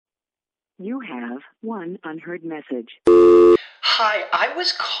You have one unheard message. Hi, I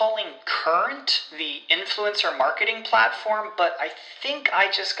was calling Current, the influencer marketing platform, but I think I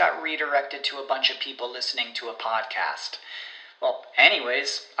just got redirected to a bunch of people listening to a podcast. Well,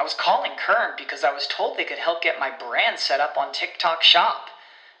 anyways, I was calling Current because I was told they could help get my brand set up on TikTok Shop,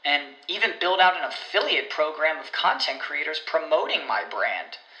 and even build out an affiliate program of content creators promoting my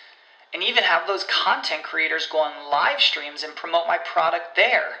brand, and even have those content creators go on live streams and promote my product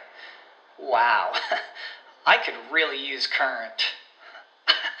there. Wow, I could really use Current.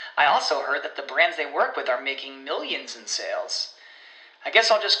 I also heard that the brands they work with are making millions in sales. I guess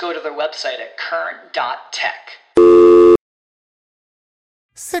I'll just go to their website at current.tech.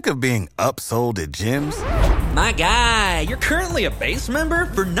 Sick of being upsold at gyms? My guy, you're currently a base member?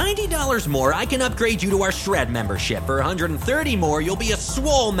 For $90 more, I can upgrade you to our Shred membership. For $130 more, you'll be a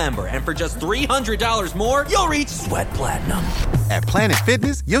Swole member. And for just $300 more, you'll reach Sweat Platinum. At Planet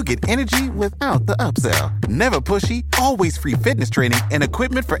Fitness, you'll get energy without the upsell. Never pushy, always free fitness training and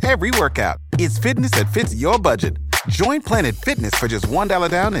equipment for every workout. It's fitness that fits your budget. Join Planet Fitness for just $1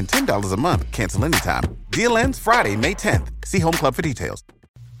 down and $10 a month. Cancel anytime. Deal ends Friday, May 10th. See Home Club for details.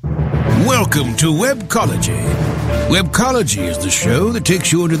 Welcome to Webcology. Webcology is the show that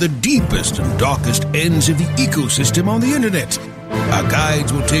takes you into the deepest and darkest ends of the ecosystem on the internet. Our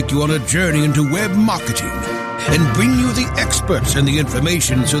guides will take you on a journey into web marketing and bring you the experts and the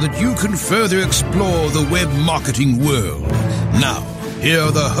information so that you can further explore the web marketing world. Now, here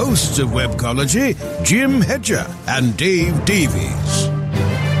are the hosts of Webcology, Jim Hedger and Dave Davies.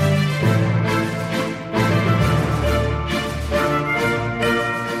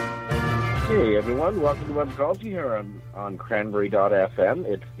 Hey everyone, welcome to Webcology here on Cranberry.fm.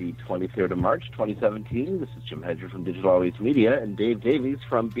 It's the 23rd of March, 2017. This is Jim Hedger from Digital Always Media and Dave Davies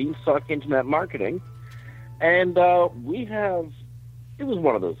from Beanstalk Internet Marketing. And it was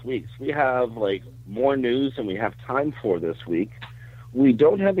one of those weeks. We have more news than we have time for this week. We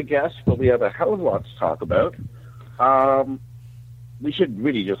don't have a guest, but we have a hell of a lot to talk about. We should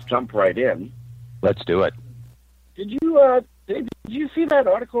really just jump right in. Let's do it. Did you see that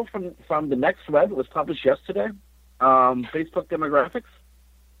article from the Next Web that was published yesterday? Facebook demographics?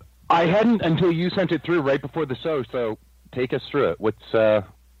 I hadn't until you sent it through right before the show, so take us through it. What are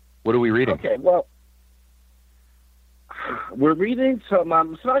we reading? Okay, well, we're reading some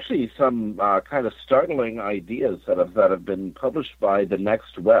kind of startling ideas that have been published by the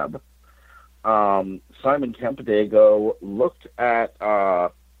Next Web. Simon Campedago looked at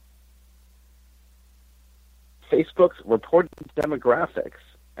Facebook's reported demographics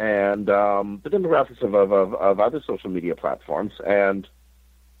and the demographics of other social media platforms, and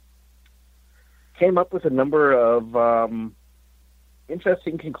came up with a number of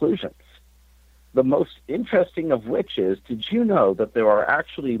interesting conclusions. The most interesting of which is, did you know that there are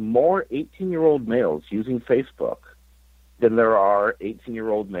actually more 18-year-old males using Facebook than there are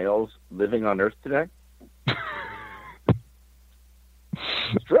 18-year-old males living on Earth today?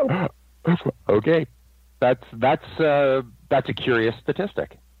 It's true. Okay. That's a curious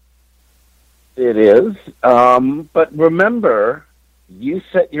statistic. It is. But remember, you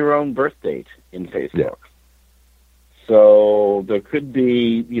set your own birth date in Facebook. Yeah. So there could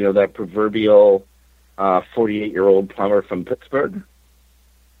be, that proverbial 48-year-old plumber from Pittsburgh.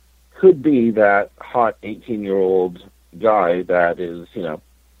 Could be that hot 18-year-old guy that is,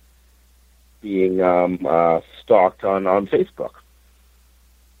 being stalked on Facebook.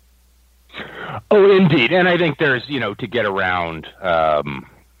 Oh, indeed. And I think there's, to get around, sort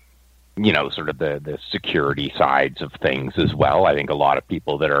of the security sides of things as well. I think a lot of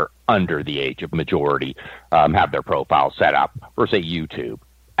people that are under the age of majority have their profile set up for, say, YouTube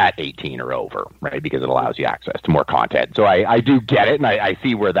at 18 or over, right? Because it allows you access to more content. So I do get it, and I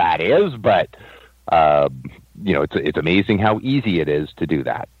see where that is, but, it's amazing how easy it is to do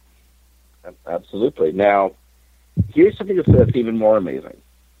that. Absolutely. Now, here's something that's even more amazing.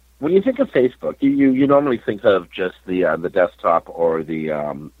 When you think of Facebook, you normally think of just the desktop or the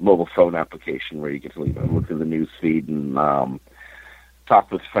mobile phone application where you get to look at the news feed and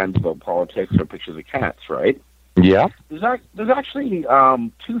talk with friends about politics or pictures of cats, right? Yeah. There's actually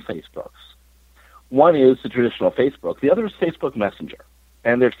two Facebooks. One is the traditional Facebook. The other is Facebook Messenger,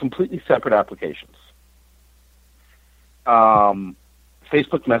 and they're completely separate applications.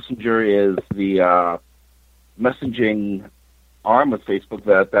 Facebook Messenger is the messaging arm of Facebook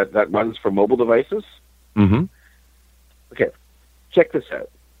that runs for mobile devices. Mm-hmm. Okay, check this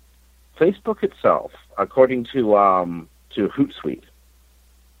out. Facebook itself, according to Hootsuite,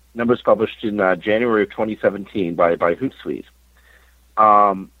 numbers published in January of 2017 by Hootsuite,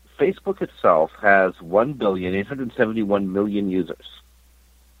 Facebook itself has 1,871,000,000 users.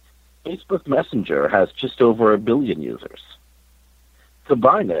 Facebook Messenger has just over 1 billion users.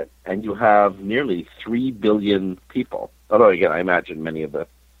 Combine it, and you have nearly 3 billion people. Although, again, I imagine many of the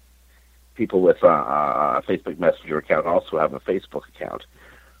people with a Facebook Messenger account also have a Facebook account.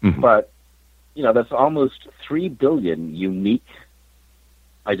 Mm-hmm. But, that's almost 3 billion unique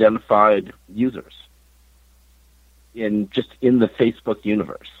identified users in the Facebook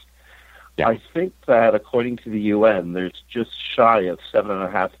universe. Yeah. I think that according to the UN, there's just shy of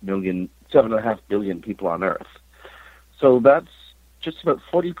 7.5 billion people on Earth. So that's just about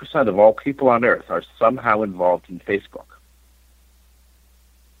 40% of all people on Earth are somehow involved in Facebook.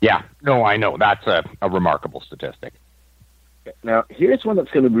 Yeah, no, I know. That's a remarkable statistic. Now, here's one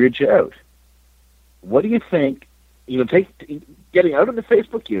that's going to weird you out. What do you think, getting out of the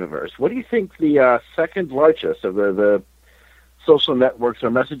Facebook universe, what do you think the second largest of the social networks or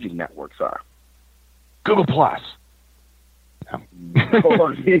messaging networks are? Google Plus.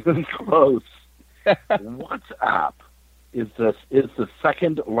 No, even close. WhatsApp is the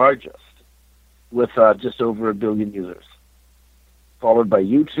second largest with just over 1 billion users, followed by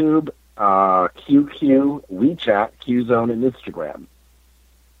YouTube, QQ, WeChat, Qzone, and Instagram.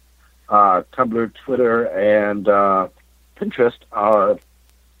 Tumblr, Twitter, and Pinterest are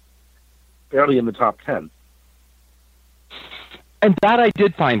barely in the top 10. And that I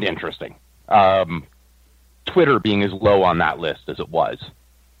did find interesting. Twitter being as low on that list as it was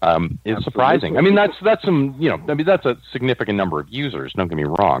is surprising. I mean, that's some, that's a significant number of users. Don't get me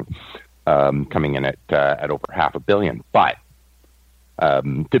wrong, coming in at over 500 million. But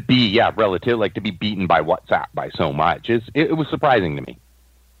to be, to be beaten by WhatsApp by so much it was surprising to me.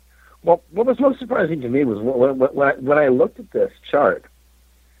 Well, what was most surprising to me was when I looked at this chart,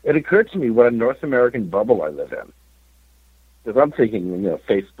 it occurred to me what a North American bubble I live in. Because I'm thinking,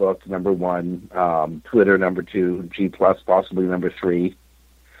 Facebook, number 1, Twitter, number 2, G+, possibly number 3.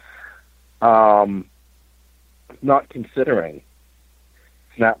 Not considering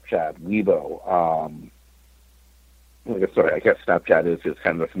Snapchat, Weibo. I guess Snapchat is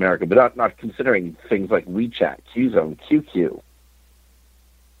kind of North America, but not considering things like WeChat, Qzone, QQ,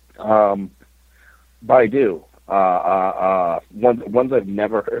 Baidu, ones I've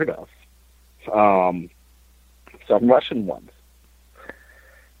never heard of. Some Russian ones.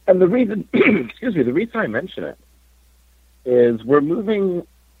 And the reason, the reason I mention it is we're moving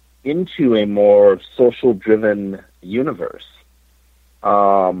into a more social-driven universe.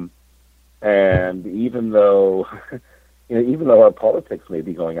 And even though our politics may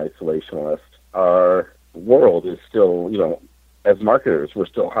be going isolationist, our world is still, as marketers, we're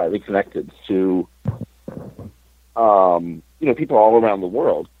still highly connected to, people all around the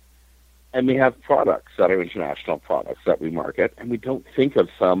world. And we have products that are international products that we market, and we don't think of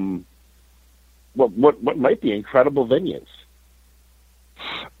some what might be incredible venues.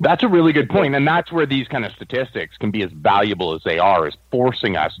 That's a really good point, and that's where these kind of statistics can be as valuable as they are, is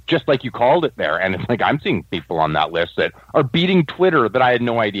forcing us, just like you called it there. And it's like I'm seeing people on that list that are beating Twitter that I had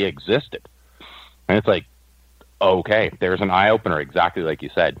no idea existed. And it's like, okay, there's an eye-opener, exactly like you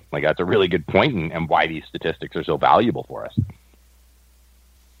said. Like, that's a really good point, and why these statistics are so valuable for us.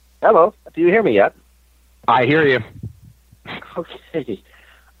 Hello. Do you hear me yet? I hear you. Okay.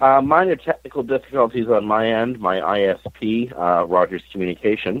 Minor technical difficulties on my end. My ISP, Rogers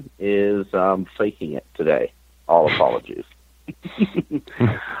Communication, is faking it today. All apologies.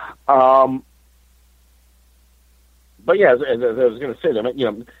 But yeah, as I was going to say,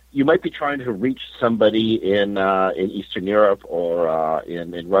 you might be trying to reach somebody in Eastern Europe or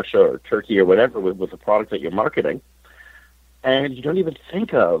in Russia or Turkey or whatever with the product that you're marketing. And you don't even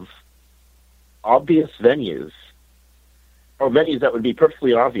think of obvious venues, or venues that would be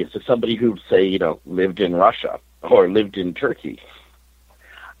perfectly obvious to somebody who, say, lived in Russia or lived in Turkey.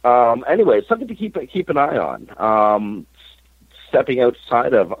 Anyway, something to keep an eye on. Stepping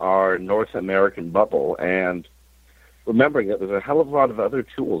outside of our North American bubble and remembering that there's a hell of a lot of other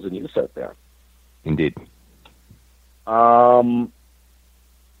tools in use out there. Indeed.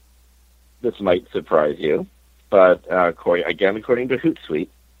 This might surprise you. But according to Hootsuite,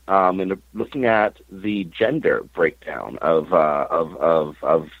 and looking at the gender breakdown of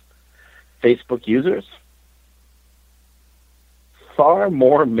Facebook users, far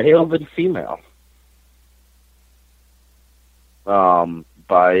more male than female,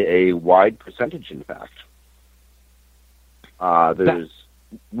 by a wide percentage. In fact,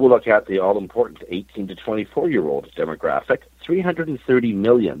 we'll look at the all-important 18 to 24-year-old demographic, 330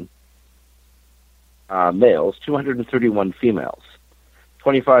 million. Males, 231 females.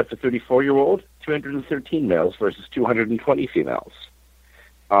 25 to 34-year-old, 213 males versus 220 females.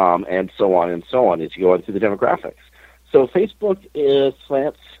 And so on as you go on through the demographics. So Facebook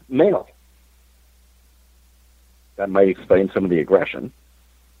slants male. That might explain some of the aggression.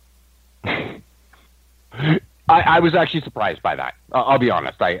 I was actually surprised by that. I'll be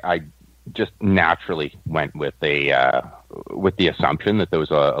honest. I just naturally went with the assumption that there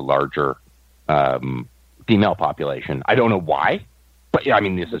was a larger female population. I don't know why, but yeah, I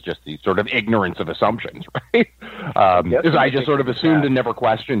mean, this is just the sort of ignorance of assumptions, right? Because I just sort of assumed and never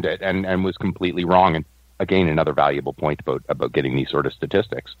questioned it, and was completely wrong. And again, another valuable point about getting these sort of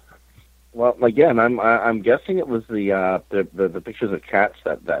statistics. Well, again, I'm guessing it was the pictures of cats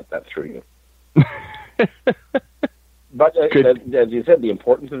that threw you. But as you said, the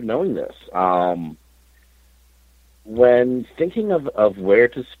importance of knowing this. When thinking of where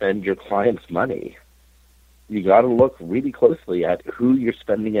to spend your client's money, you got to look really closely at who you're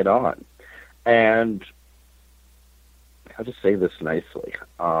spending it on. And how to say this nicely?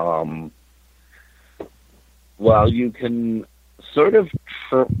 While you can sort of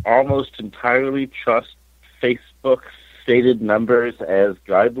almost entirely trust Facebook's stated numbers as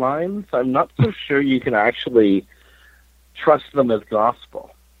guidelines, I'm not so sure you can actually trust them as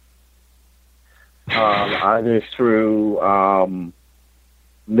gospel. Either through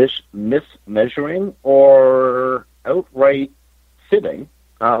mismeasuring or outright fibbing.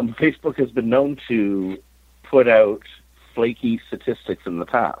 Facebook has been known to put out flaky statistics in the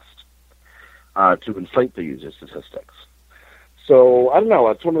past to inflate the user statistics. So, I don't know,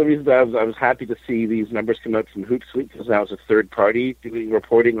 that's one of the reasons I was happy to see these numbers come out from Hootsuite, because now it's a third party doing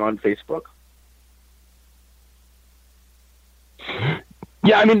reporting on Facebook.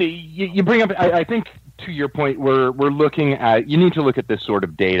 Yeah, I mean, you bring up, I think, to your point, we're looking at, you need to look at this sort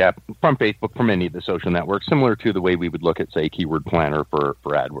of data from Facebook, from any of the social networks, similar to the way we would look at, say, Keyword Planner for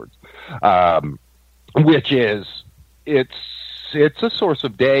AdWords, which is, it's a source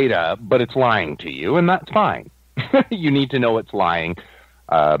of data, but it's lying to you, and that's fine. You need to know it's lying,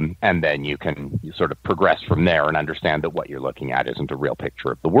 and then you sort of progress from there and understand that what you're looking at isn't a real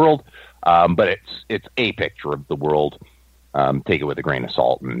picture of the world, but it's a picture of the world. Take it with a grain of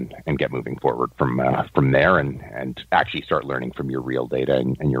salt and get moving forward from there and actually start learning from your real data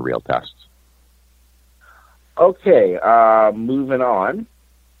and your real tests. Okay, moving on.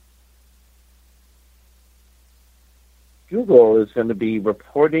 Google is going to be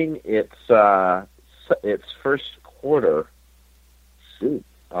reporting its first quarter soon.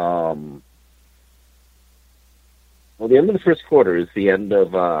 Well, the end of the first quarter is the end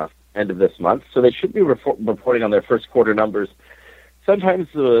of this month, so they should be reporting on their first quarter numbers sometimes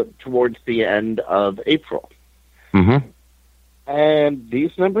towards the end of April. Mm-hmm. And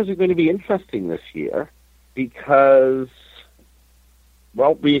these numbers are going to be interesting this year because,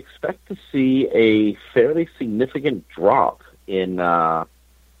 well, we expect to see a fairly significant drop in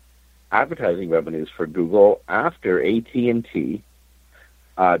advertising revenues for Google after AT&T,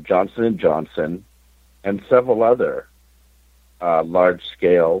 Johnson & Johnson, and several other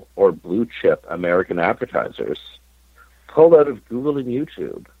large-scale or blue-chip American advertisers pulled out of Google and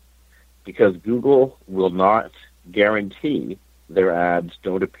YouTube because Google will not guarantee their ads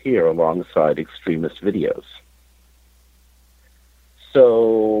don't appear alongside extremist videos.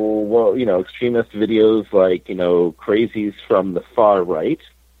 So, well, extremist videos like, crazies from the far right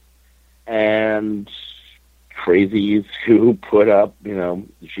and crazies who put up,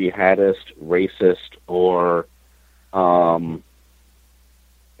 jihadist, racist, or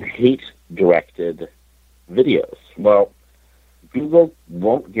hate-directed videos. Well, Google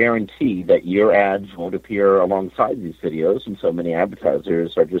won't guarantee that your ads won't appear alongside these videos, and so many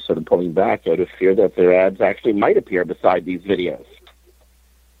advertisers are just sort of pulling back out of fear that their ads actually might appear beside these videos.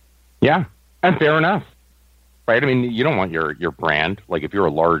 Yeah, and fair enough, right? I mean, you don't want your brand, like if you're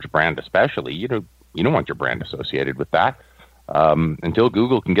a large brand especially, you don't want your brand associated with that until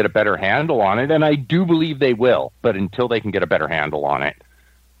Google can get a better handle on it, and I do believe they will, but until they can get a better handle on it,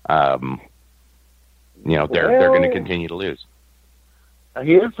 they're going to continue to lose. I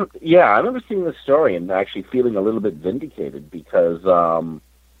remember seeing this story and actually feeling a little bit vindicated because I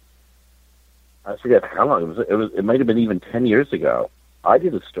forget how long it was. It might have been even 10 years ago. I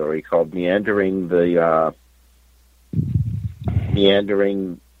did a story called Meandering. Oh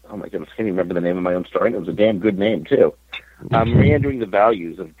my goodness, I can't even remember the name of my own story. And it was a damn good name too. Meandering the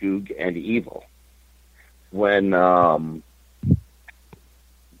Values of Goog and Evil. When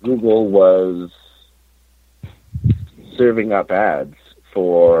Google was serving up ads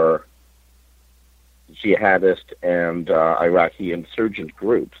for jihadist and Iraqi insurgent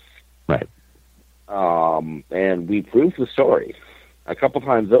groups. Right. And we proved the story a couple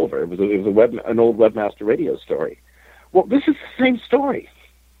times over. It was an old Webmaster Radio story. Well, this is the same story.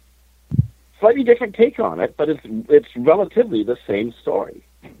 slightly different take on it, but it's relatively the same story.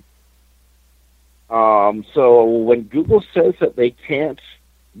 So when Google says that they can't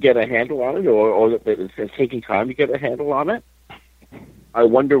get a handle on it, or that it's taking time to get a handle on it, I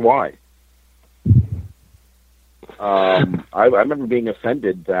wonder why. I remember being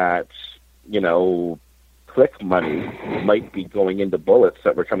offended that, click money might be going into bullets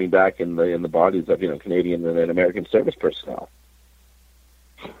that were coming back in the bodies of Canadian and American service personnel.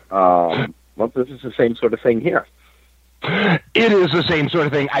 Well, this is the same sort of thing here. It is the same sort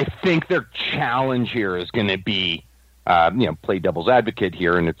of thing. I think their challenge here is going to be, play devil's advocate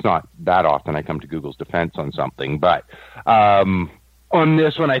here, and it's not that often I come to Google's defense on something, but on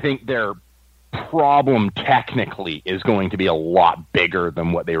this one, I think their problem technically is going to be a lot bigger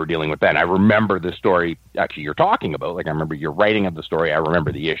than what they were dealing with then. I remember the story, actually, you're talking about. I remember your writing of the story. I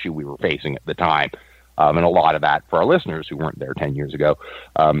remember the issue we were facing at the time, and a lot of that, for our listeners who weren't there 10 years ago,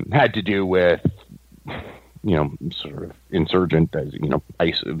 had to do with sort of insurgent, as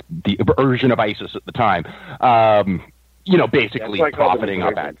ISIS, the version of ISIS at the time. Basically profiting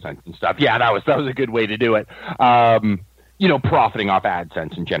off AdSense and stuff. Yeah, that was a good way to do it. Profiting off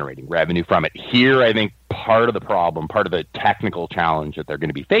AdSense and generating revenue from it. Here, I think part of the problem, part of the technical challenge that they're going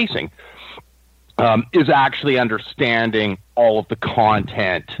to be facing, is actually understanding all of the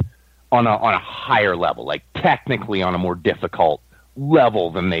content on a higher level, like technically on a more difficult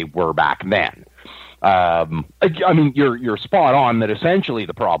level than they were back then. You're spot on that essentially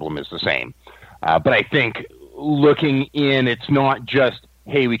the problem is the same. But I think looking in, it's not just,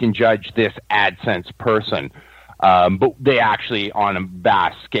 hey, we can judge this AdSense person, but they actually, on a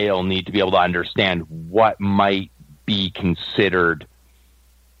vast scale, need to be able to understand what might be considered,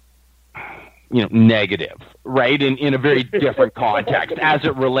 negative, right? In a very different context as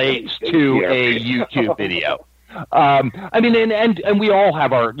it relates to a YouTube video. And we all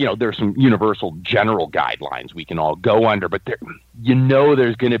have our, there's some universal general guidelines we can all go under, but there's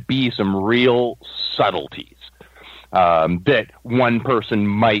going to be some real subtleties that one person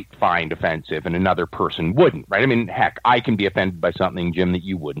might find offensive and another person wouldn't, right? I mean, heck, I can be offended by something, Jim, that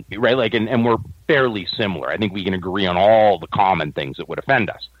you wouldn't be, right? Like, and we're fairly similar. I think we can agree on all the common things that would offend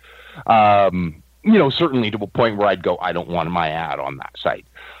us. Certainly to a point where I'd go, I don't want my ad on that site.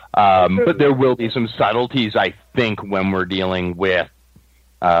 But there will be some subtleties, I think, when we're dealing with,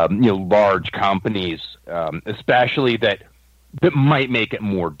 large companies, especially that might make it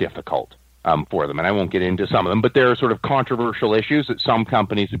more difficult for them. And I won't get into some of them, but there are sort of controversial issues that some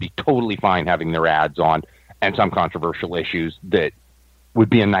companies would be totally fine having their ads on, and some controversial issues that would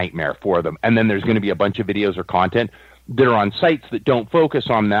be a nightmare for them. And then there's going to be a bunch of videos or content that are on sites that don't focus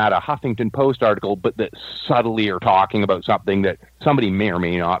on that, a Huffington Post article, but that subtly are talking about something that somebody may or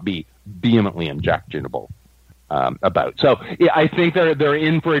may not be vehemently objectionable about. So yeah, I think they're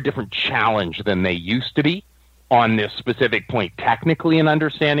in for a different challenge than they used to be on this specific point technically in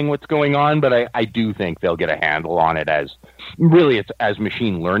understanding what's going on, but I do think they'll get a handle on it as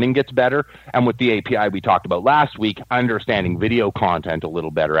machine learning gets better, and with the API we talked about last week, understanding video content a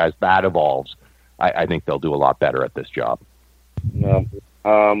little better as that evolves. I think they'll do a lot better at this job. Yeah.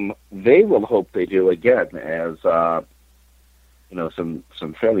 They will hope they do again, as some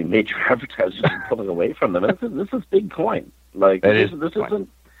fairly major advertisers are pulling away from them. This is big coin. Like this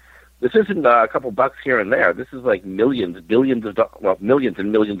isn't a couple bucks here and there. This is like millions and millions of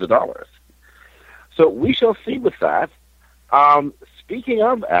dollars. So we shall see with that. Speaking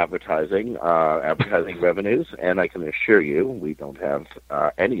of advertising revenues, and I can assure you we don't have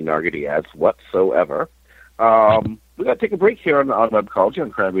any Nargity ads whatsoever. We've got to take a break here on Webcology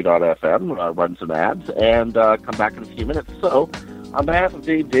on Cranberry.fm, run some ads, and come back in a few minutes. So, on behalf of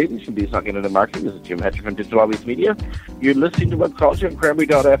Dave Davies from Beanstalk Internet Marketing, this is Jim Hedger from Digital Always Media. You're listening to Webcology on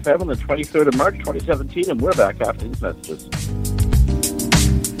Cranberry.fm on the 23rd of March, 2017, and we're back after these messages.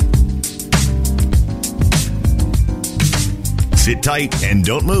 Sit tight and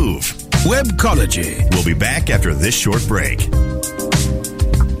don't move. Webcology. We'll be back after this short break.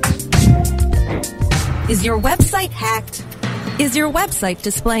 Is your website hacked? Is your website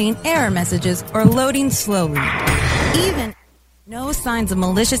displaying error messages or loading slowly? Even no signs of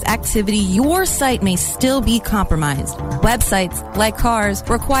malicious activity, your site may still be compromised. Websites, like cars,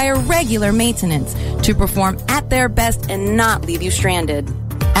 require regular maintenance to perform at their best and not leave you stranded.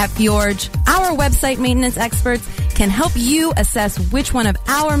 At Fjorge, our website maintenance experts can help you assess which one of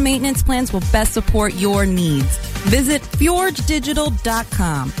our maintenance plans will best support your needs. Visit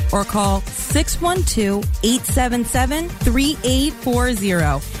fjorgedigital.com or call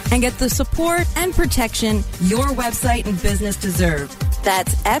 612-877-3840 and get the support and protection your website and business deserve.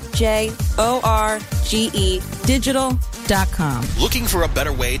 That's FJORGE digital.com. cranberry.fm.com. Looking for a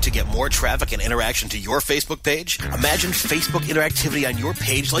better way to get more traffic and interaction to your Facebook page? Imagine Facebook interactivity on your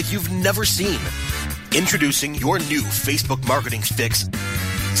page like you've never seen. Introducing your new Facebook marketing fix,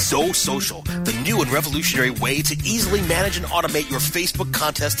 So Social, the new and revolutionary way to easily manage and automate your Facebook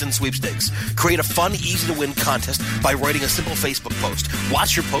contests and sweepstakes. Create a fun, easy-to-win contest by writing a simple Facebook post.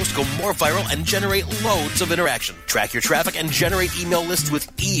 Watch your post go more viral and generate loads of interaction. Track your traffic and generate email lists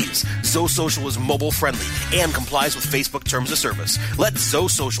with ease. So Social is mobile-friendly and complies with Facebook terms of service. Let So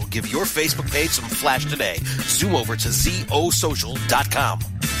Social give your Facebook page some flash today. Zoom over to zosocial.com.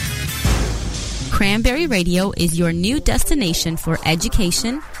 Cranberry Radio is your new destination for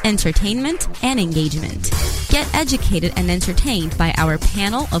education, entertainment, and engagement. Get educated and entertained by our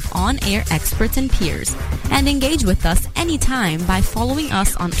panel of on-air experts and peers. And engage with us anytime by following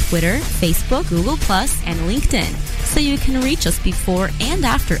us on Twitter, Facebook, Google+, and LinkedIn, so you can reach us before and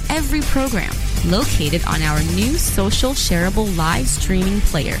after every program. Located on our new social shareable live streaming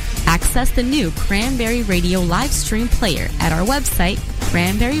player. Access the new Cranberry Radio live stream player at our website,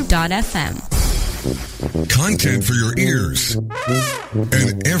 cranberry.fm. Content for your ears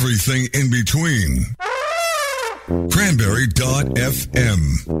and everything in between. Cranberry.fm.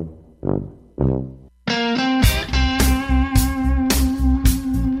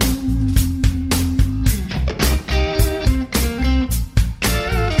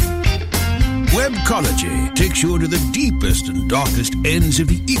 Webcology takes you into the deepest and darkest ends of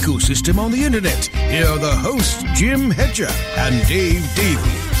the ecosystem on the internet. Here are the hosts, Jim Hedger and Dave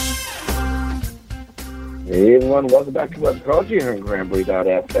Davies. Hey everyone, welcome back to Webcology here on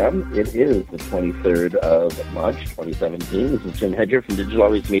Cranberry.fm. It is the 23rd of March, 2017. This is Jim Hedger from Digital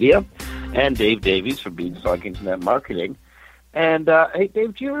Always Media and Dave Davies from Beanstalk Internet Marketing. And, hey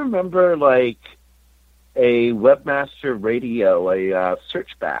Dave, do you remember, like, a Webmaster Radio, a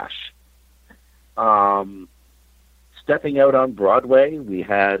search bash? Stepping out on Broadway, we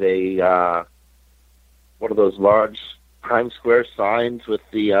had a one of those large Times Square signs with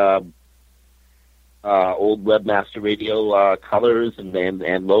the old Webmaster Radio colors and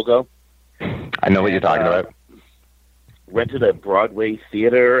logo. I know what you're talking about. Rented a Broadway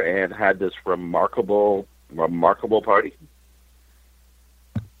theater and had this remarkable party.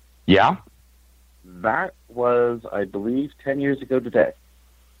 Yeah? That was, I believe, 10 years ago today.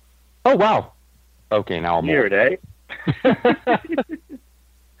 Oh, wow. Okay, now I'm weird, eh?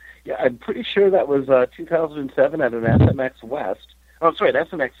 Yeah, I'm pretty sure that was 2007 at an SMX West. Oh, sorry, an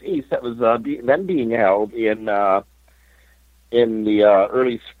SMX East that was then being held in the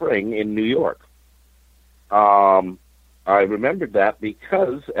early spring in New York. I remembered that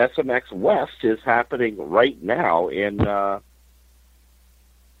because SMX West is happening right now in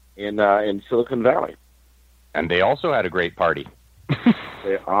Silicon Valley. And they also had a great party.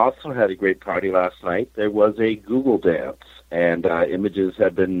 They also had a great party last night. There was a Google dance, and images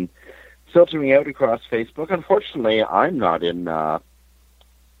have been filtering out across Facebook. Unfortunately, I'm not in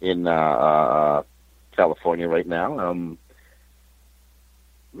California right now.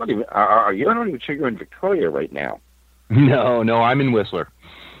 Are you? I'm not even sure you're in Victoria right now. No, I'm in Whistler.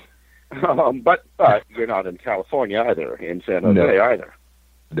 But you're not in California either, in San Jose either.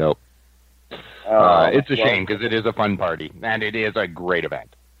 Nope. It's a shame because it is a fun party, and it is a great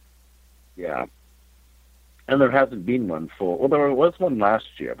event. Yeah. And there hasn't been one well, there was one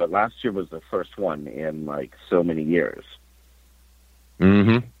last year, but last year was the first one in, like, so many years.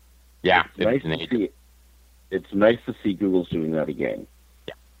 Mm-hmm. Yeah. It's nice to see Google's doing that again.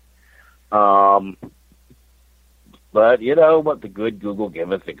 Yeah. But you know what? The good Google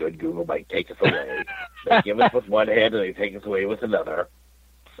giveth, the good Google might take us away. They give us with one hand and they take us away with another.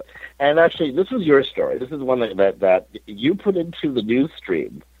 And actually, this was your story. This is one that you put into the news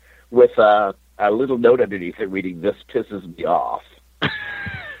stream with a little note underneath it reading, "This pisses me off."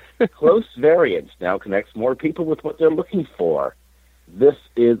 Close variance now connects more people with what they're looking for. This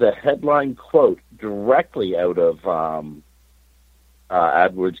is a headline quote directly out of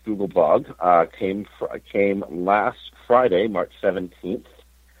AdWords Google blog. Came last Friday, March 17th.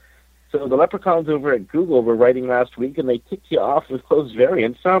 So the leprechauns over at Google were writing last week, and they kicked you off with close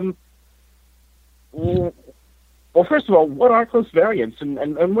variance. Well, first of all, what are close variants,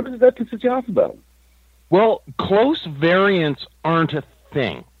 and what does that piss you off about? Well, close variants aren't a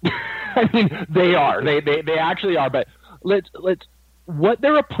thing. I mean, they are. They actually are. But let's what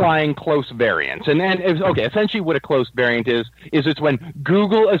they're applying close variants, and essentially what a close variant is it's when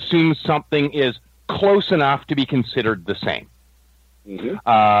Google assumes something is close enough to be considered the same.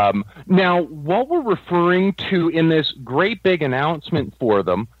 Mm-hmm. Now, what we're referring to in this great big announcement for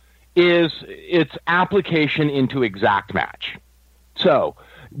them is its application into exact match. So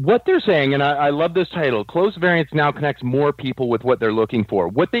what they're saying, and I love this title, Close Variance now connects more people with what they're looking for.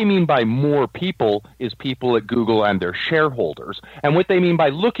 What they mean by more people is people at Google and their shareholders. And what they mean by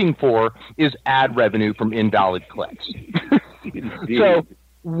looking for is ad revenue from invalid clicks. So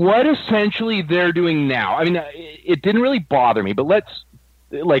what essentially they're doing now, I mean, it didn't really bother me, but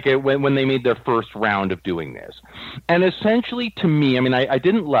when they made their first round of doing this. And essentially, to me, I mean, I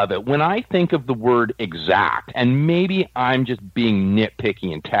didn't love it. When I think of the word exact, and maybe I'm just being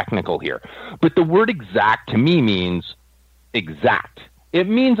nitpicky and technical here, but the word exact to me means exact. It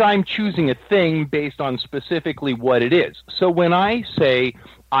means I'm choosing a thing based on specifically what it is. So when I say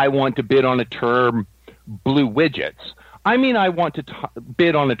I want to bid on a term blue widgets, I mean I want to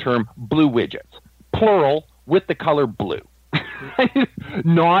bid on the term blue widgets, plural, with the color blue.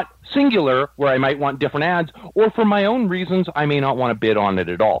 Not singular, where I might want different ads, or for my own reasons, I may not want to bid on it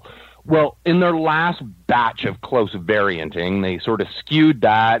at all. Well, in their last batch of close varianting, they sort of skewed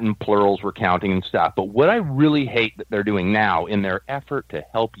that, and plurals were counting and stuff. But what I really hate that they're doing now, in their effort to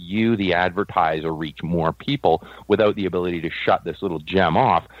help you, the advertiser, reach more people without the ability to shut this little gem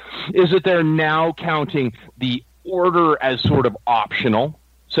off, is that they're now counting the order as sort of optional.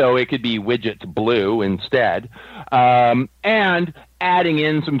 So it could be widgets blue instead, and adding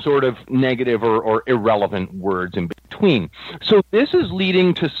in some sort of negative or irrelevant words in between. So this is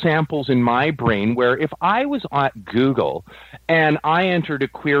leading to samples in my brain where if I was at Google and I entered a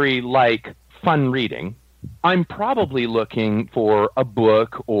query like fun reading, I'm probably looking for a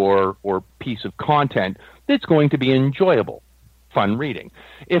book or piece of content that's going to be enjoyable, fun reading.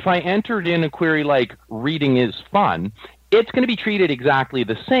 If I entered in a query like reading is fun, it's going to be treated exactly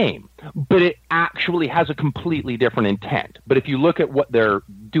the same, but it actually has a completely different intent. But if you look at what they're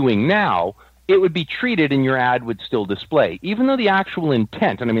doing now, it would be treated and your ad would still display, even though the actual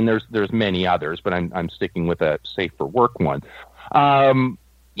intent, and I mean, there's many others, but I'm sticking with a safe for work one.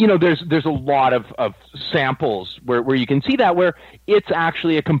 There's a lot of samples where you can see that, where it's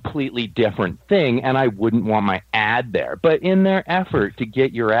actually a completely different thing, and I wouldn't want my ad there. But in their effort to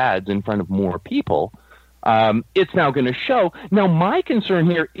get your ads in front of more people, it's now going to show. Now, my concern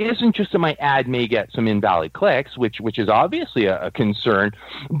here isn't just that my ad may get some invalid clicks, which is obviously a concern,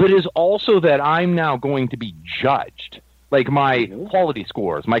 but is also that I'm now going to be judged. Like my quality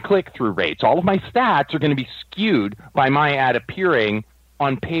scores, my click-through rates, all of my stats are going to be skewed by my ad appearing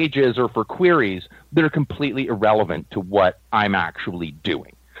on pages or for queries that are completely irrelevant to what I'm actually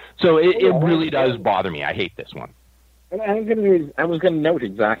doing. So it really does bother me. I hate this one. And I was going to note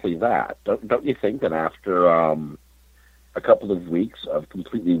exactly that. Don't you think that after a couple of weeks of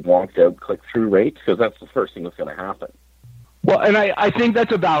completely wonked out click-through rates, because that's the first thing that's going to happen. Well, and I think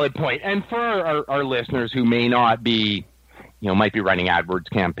that's a valid point. And for our listeners who may not be, might be running AdWords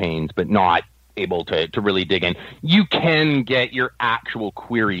campaigns, but not able to really dig in, you can get your actual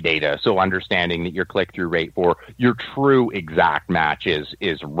query data, so understanding that your click-through rate for your true exact match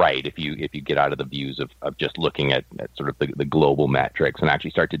is right if you get out of the views of just looking at sort of the global metrics and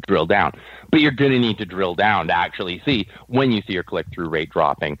actually start to drill down. But you're going to need to drill down to actually see, when you see your click-through rate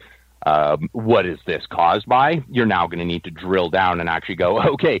dropping, what is this caused by? You're now going to need to drill down and actually go,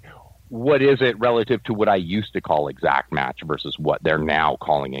 okay, what is it relative to what I used to call exact match versus what they're now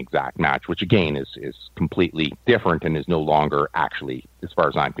calling exact match, which again is completely different and is no longer actually, as far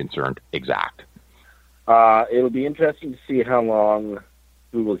as I'm concerned, exact. It'll be interesting to see how long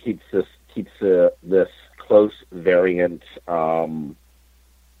Google keeps this close variant. I'm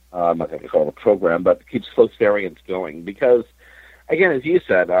not going to call it a program, but keeps close variants going, because, again, as you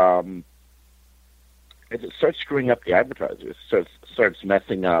said, it starts screwing up the advertisers. Starts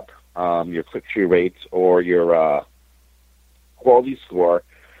messing up your click-through rates or your quality score,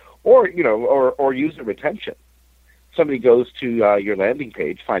 or user retention. Somebody goes to your landing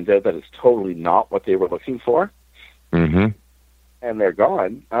page, finds out that it's totally not what they were looking for, and they're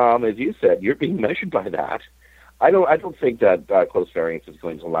gone. As you said, you're being measured by that. I don't think that close variance is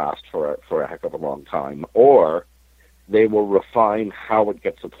going to last for a heck of a long time, or they will refine how it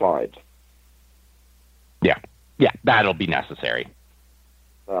gets applied. Yeah, that'll be necessary.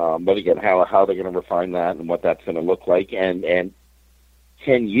 But again, how they're going to refine that and what that's going to look like, and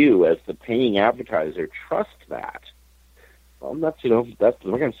can you, as the paying advertiser, trust that? Well, we're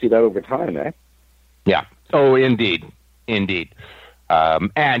going to see that over time, eh? Yeah. Oh, indeed. And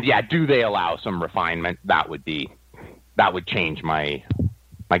yeah, do they allow some refinement? That would change my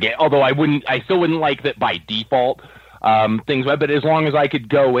game. Although I still wouldn't like that by default. Things, but as long as I could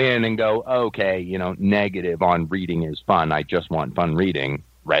go in and go, okay, negative on reading is fun. I just want fun reading,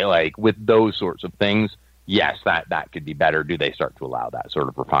 right? Like with those sorts of things, yes, that could be better. Do they start to allow that sort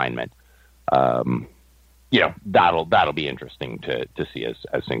of refinement? that'll be interesting to see as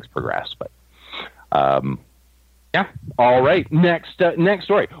things progress. But yeah, all right. Next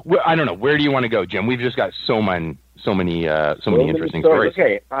story. I don't know, where do you want to go, Jim? We've just got so many interesting stories.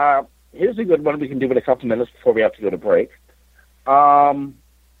 Okay, here's a good one. We can do it in a couple minutes before we have to go to break.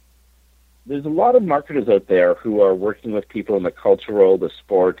 There's a lot of marketers out there who are working with people in the cultural, the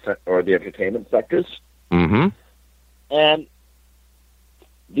sports, or the entertainment sectors. Mm-hmm. And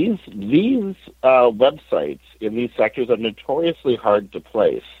these websites in these sectors are notoriously hard to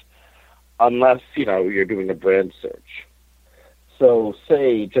place unless, you're doing a brand search. So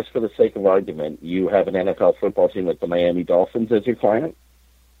say, just for the sake of argument, you have an NFL football team like the Miami Dolphins as your client.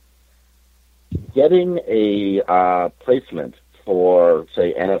 Getting a placement for,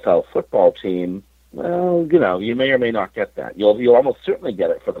 say, NFL football team, well, you may or may not get that. You'll almost certainly get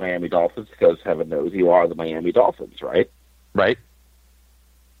it for the Miami Dolphins because, heaven knows, you are the Miami Dolphins, right? Right.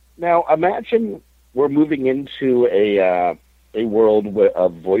 Now, imagine we're moving into a world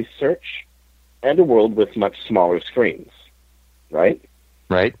of voice search and a world with much smaller screens, right?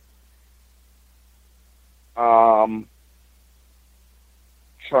 Right. Trying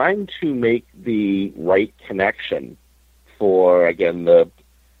to make the right connection for, again, the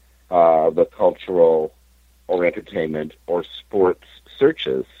cultural or entertainment or sports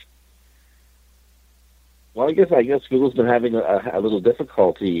searches. Well, I guess Google's been having a little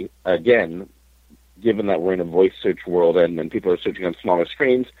difficulty, again, given that we're in a voice search world and people are searching on smaller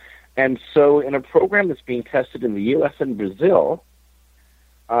screens. And so in a program that's being tested in the U.S. and Brazil,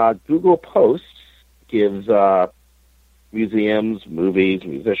 Google Posts gives museums, movies,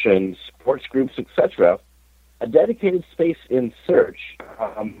 musicians, sports groups, etc., a dedicated space in search,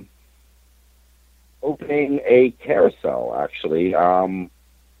 opening a carousel, actually,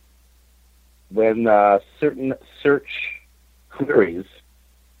 when certain search queries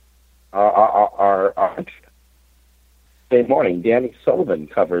are entered. Same morning, Danny Sullivan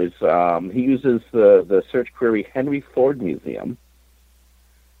covers, he uses the search query Henry Ford Museum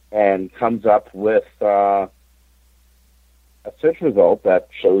and comes up with a search result that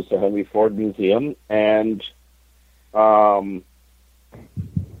shows the Henry Ford Museum and 3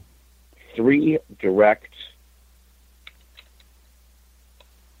 direct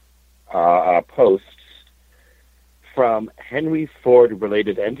posts from Henry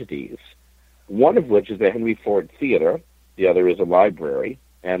Ford-related entities, one of which is the Henry Ford Theater, the other is a library,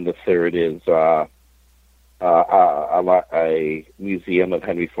 and the third is a museum of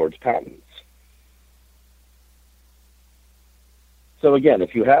Henry Ford's patents. So again,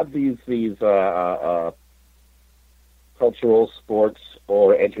 if you have these cultural, sports,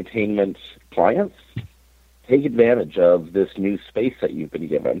 or entertainment clients, take advantage of this new space that you've been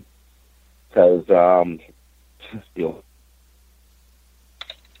given. Because, am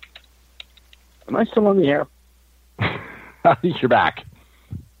I still on the air? You're back.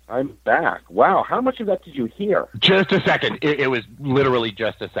 I'm back. Wow, how much of that did you hear? Just a second. It was literally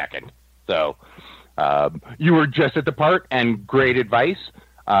just a second. So, you were just at the part, and great advice.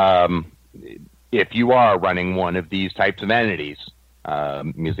 If you are running one of these types of entities,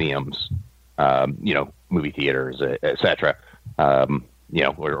 museums, movie theaters, etc.,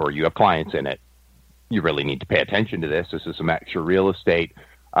 or you have clients in it, you really need to pay attention to this. This is some extra real estate.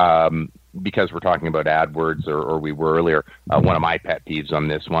 Because we're talking about AdWords, or we were earlier, one of my pet peeves on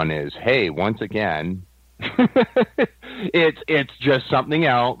this one is, hey, once again, it's just something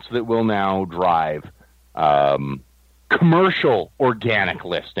else that will now drive commercial organic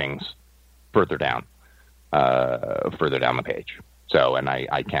listings further down the page. So, and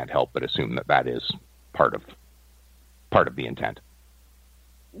I can't help but assume that is part of the intent.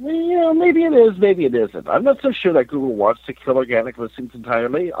 Yeah, maybe it is, maybe it isn't. I'm not so sure that Google wants to kill organic listings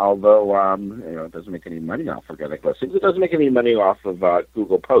entirely, although it doesn't make any money off organic listings. It doesn't make any money off of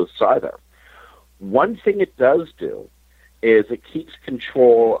Google Posts either. One thing it does do is it keeps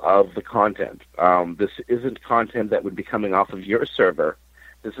control of the content. This isn't content that would be coming off of your server.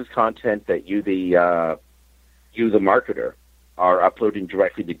 This is content that you, the marketer, are uploading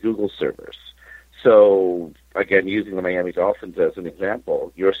directly to Google servers. So, again, using the Miami Dolphins as an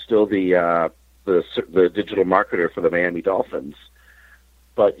example, you're still the digital marketer for the Miami Dolphins,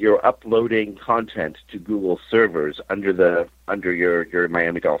 but you're uploading content to Google servers under your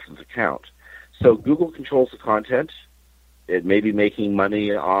Miami Dolphins account. So Google controls the content. It may be making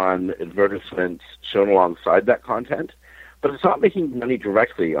money on advertisements shown alongside that content, but it's not making money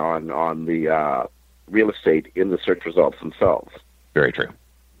directly on the real estate in the search results themselves. Very true.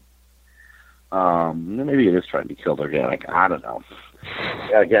 Maybe it is trying to kill organic. I don't know.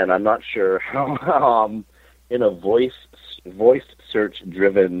 Again, I'm not sure how in a voice search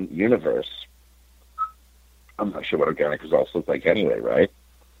driven universe, I'm not sure what organic results look like anyway, right?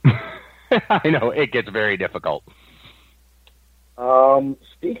 I know, it gets very difficult.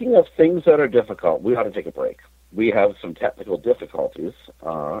 Speaking of things that are difficult, we ought to take a break. We have some technical difficulties.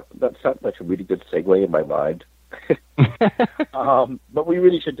 That sounds like a really good segue in my mind. But we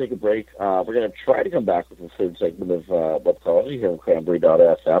really should take a break. We're going to try to come back with the third segment of Webcology here on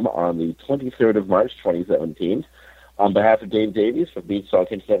Cranberry.fm on the 23rd of March, 2017. On behalf of Dave Davies from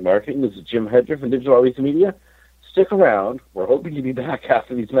Beanstalk Internet Marketing, this is Jim Hedger from Digital Always Media. Stick around. We're hoping to be back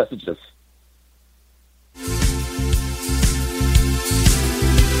after these messages.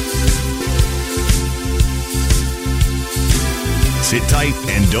 Sit tight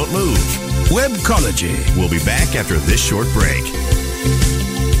and don't move. Webcology. We'll be back after this short break.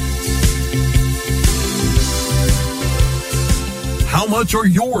 How much are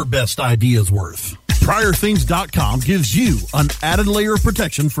your best ideas worth? PriorThings.com gives you an added layer of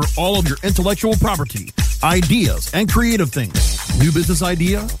protection for all of your intellectual property, ideas, and creative things. New business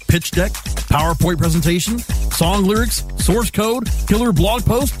idea, pitch deck, PowerPoint presentation, song lyrics, source code, killer blog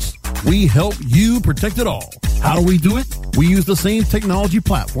posts. We help you protect it all. How do we do it? We use the same technology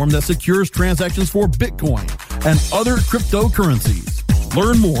platform that secures transactions for Bitcoin and other cryptocurrencies.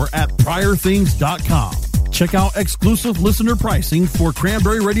 Learn more at PriorThings.com. Check out exclusive listener pricing for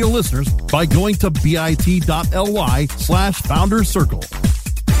Cranberry Radio listeners by going to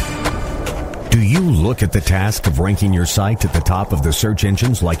bit.ly/foundercircle. Do you look at the task of ranking your site at the top of the search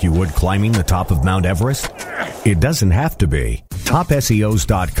engines like you would climbing the top of Mount Everest? It doesn't have to be.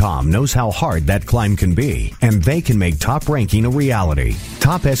 TopSEOs.com knows how hard that climb can be, and they can make top ranking a reality.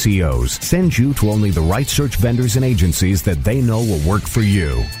 Top SEOs sends you to only the right search vendors and agencies that they know will work for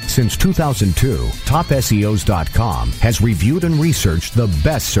you. Since 2002, TopSEOs.com has reviewed and researched the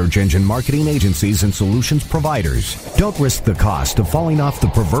best search engine marketing agencies and solutions providers. Don't risk the cost of falling off the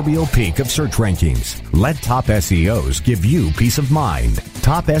proverbial peak of search rankings. Let Top SEOs give you peace of mind.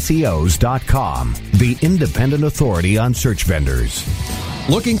 TopSEOs.com, the independent authority on search vendors.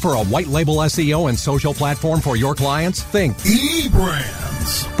 Looking for a white label SEO and social platform for your clients? Think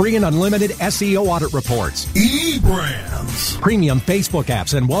eBrands. Free and unlimited SEO audit reports. eBrands. Premium Facebook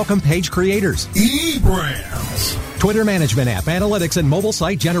apps and welcome page creators. eBrands. Twitter management app, analytics, and mobile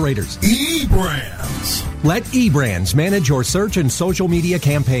site generators. eBrands. Let eBrands manage your search and social media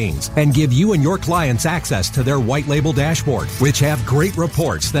campaigns and give you and your clients access to their white label dashboard, which have great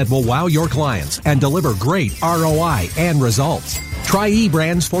reports that will wow your clients and deliver great ROI and results. Try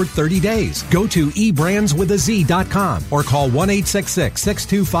eBrands for 30 days. Go to eBrandsWithAZ.com or call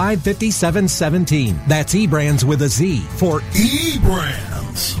 1-866-625-5717. That's eBrands with a Z for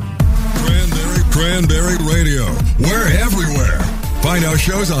eBrands. Cranberry Radio. We're everywhere. Find our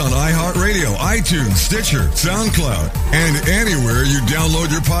shows on iHeartRadio, iTunes, Stitcher, SoundCloud, and anywhere you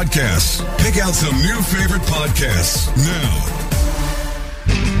download your podcasts. Pick out some new favorite podcasts now.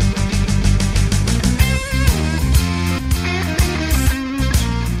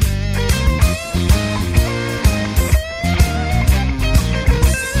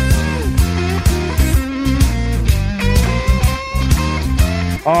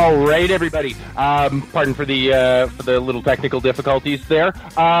 All right, everybody. Pardon for the little technical difficulties there.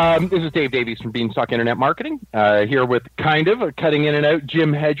 This is Dave Davies from Beanstalk Internet Marketing, here with kind of a cutting in and out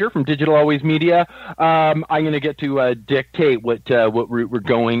Jim Hedger from Digital Always Media. I'm going to get to dictate what route we're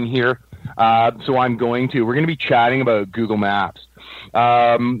going here. So we're going to be chatting about Google Maps.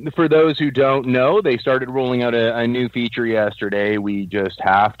 For those who don't know, they started rolling out a new feature yesterday. We just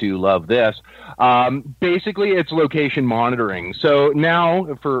have to love this. Basically, it's location monitoring. So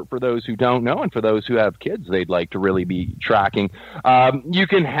now, for those who don't know, and for those who have kids they'd like to really be tracking, you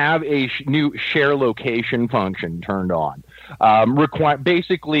can have a new share location function turned on.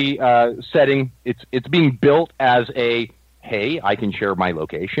 Setting it's being built as a hey, I can share my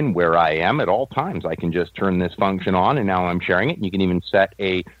location where I am at all times. I can just turn this function on, and now I'm sharing it. And you can even set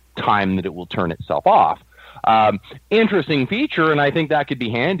a time that it will turn itself off. Interesting feature, and I think that could be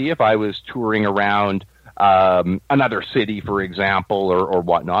handy if I was touring around another city, for example, or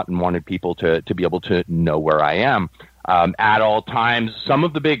whatnot, and wanted people to be able to know where I am at all times. Some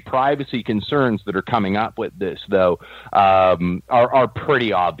of the big privacy concerns that are coming up with this, though, are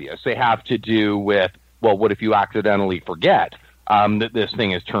pretty obvious. They have to do with, well, what if you accidentally forget that this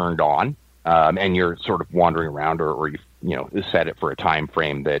thing is turned on, and you're sort of wandering around, or you set it for a time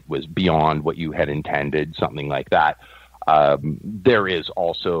frame that was beyond what you had intended, something like that. There is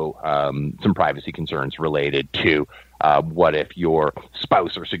also some privacy concerns related to what if your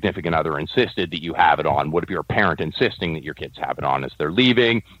spouse or significant other insisted that you have it on? What if you're a parent insisting that your kids have it on as they're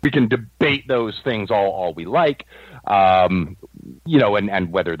leaving? We can debate those things all we like.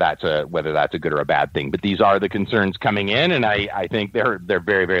 and whether that's a good or a bad thing. But these are the concerns coming in, and I think they're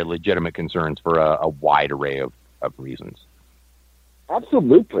very, very legitimate concerns for a wide array of reasons.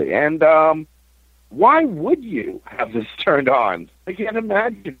 Absolutely. And why would you have this turned on? I can't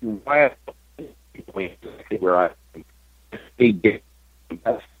imagine why. Where I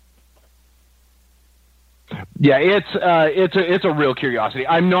yeah, it's a real curiosity.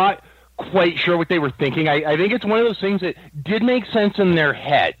 I'm not quite sure what they were thinking. I think it's one of those things that did make sense in their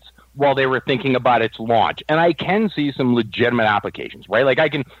heads while they were thinking about its launch, and I can see some legitimate applications, right? Like I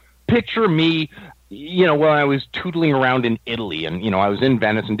can picture me, when I was tootling around in Italy, and I was in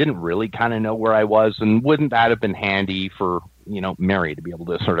Venice and didn't really kind of know where I was, and wouldn't that have been handy for Mary to be able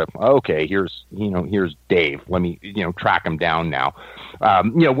to sort of, okay, here's Dave, let me track him down now.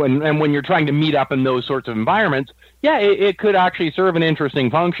 When you're trying to meet up in those sorts of environments, yeah, it could actually serve an interesting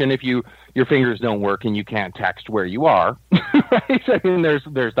function if your fingers don't work and you can't text where you are. Right? I mean,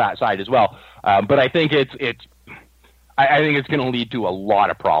 there's that side as well. But I think it's going to lead to a lot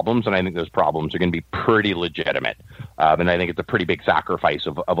of problems, and I think those problems are going to be pretty legitimate. And I think it's a pretty big sacrifice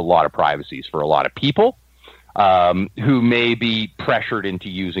of a lot of privacies for a lot of people who may be pressured into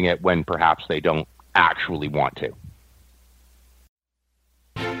using it when perhaps they don't actually want to.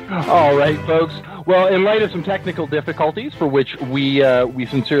 All right, folks. Well, in light of some technical difficulties, for which we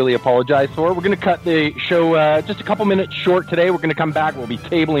sincerely apologize for, we're going to cut the show just a couple minutes short today. We're going to come back. We'll be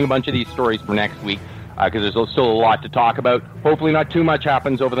tabling a bunch of these stories for next week because there's still a lot to talk about. Hopefully not too much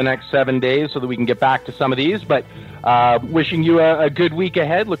happens over the next 7 days so that we can get back to some of these. But wishing you a good week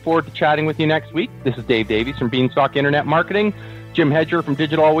ahead. Look forward to chatting with you next week. This is Dave Davies from Beanstalk Internet Marketing. Jim Hedger from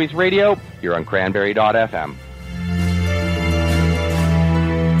Digital Always Radio. You're on Cranberry.fm.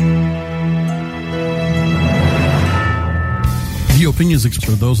 The opinions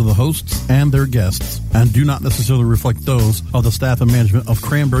expressed are those of the hosts and their guests and do not necessarily reflect those of the staff and management of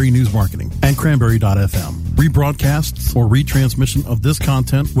Cranberry News Marketing and Cranberry.fm. Rebroadcasts or retransmission of this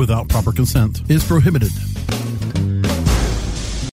content without proper consent is prohibited.